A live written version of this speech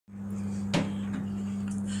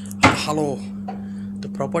Hello, the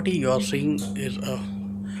property you are seeing is a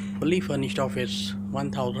fully furnished office,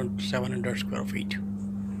 1700 square feet.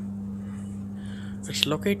 It's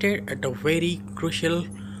located at a very crucial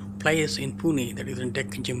place in Pune, that is in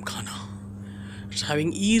Gymkhana. It's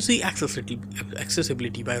having easy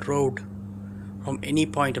accessibility by road from any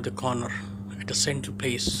point of the corner at a central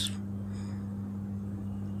place.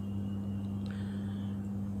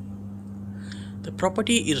 The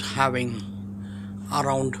property is having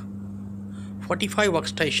around 45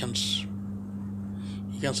 workstations.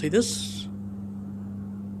 You can see this.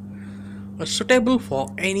 It's suitable for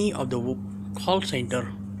any of the call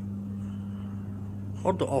center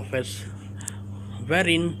or the office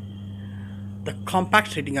wherein the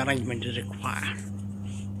compact seating arrangement is required.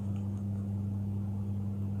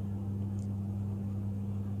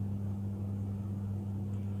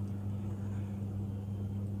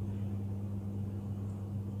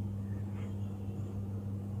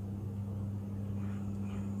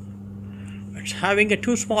 It's having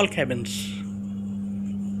two small cabins.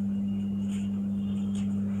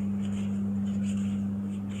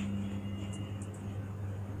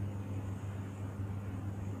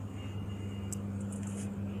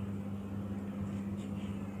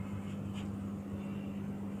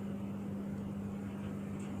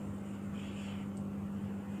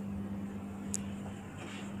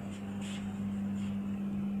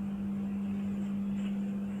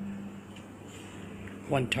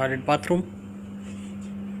 One toilet bathroom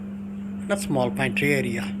and a small pantry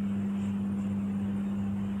area.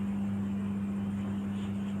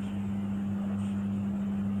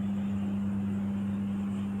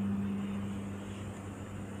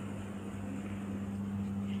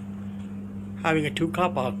 Having a 2-car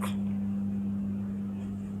park.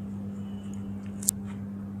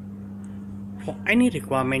 For any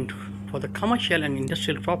requirement for the commercial and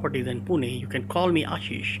industrial properties in Pune, you can call me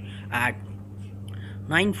Ashish at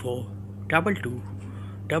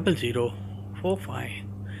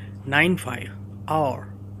 9422004595 or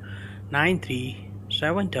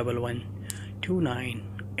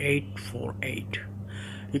 93711298848.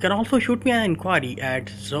 You can also shoot me an inquiry at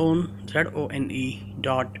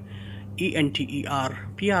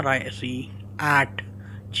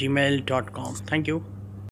zone@gmail.com. Thank you.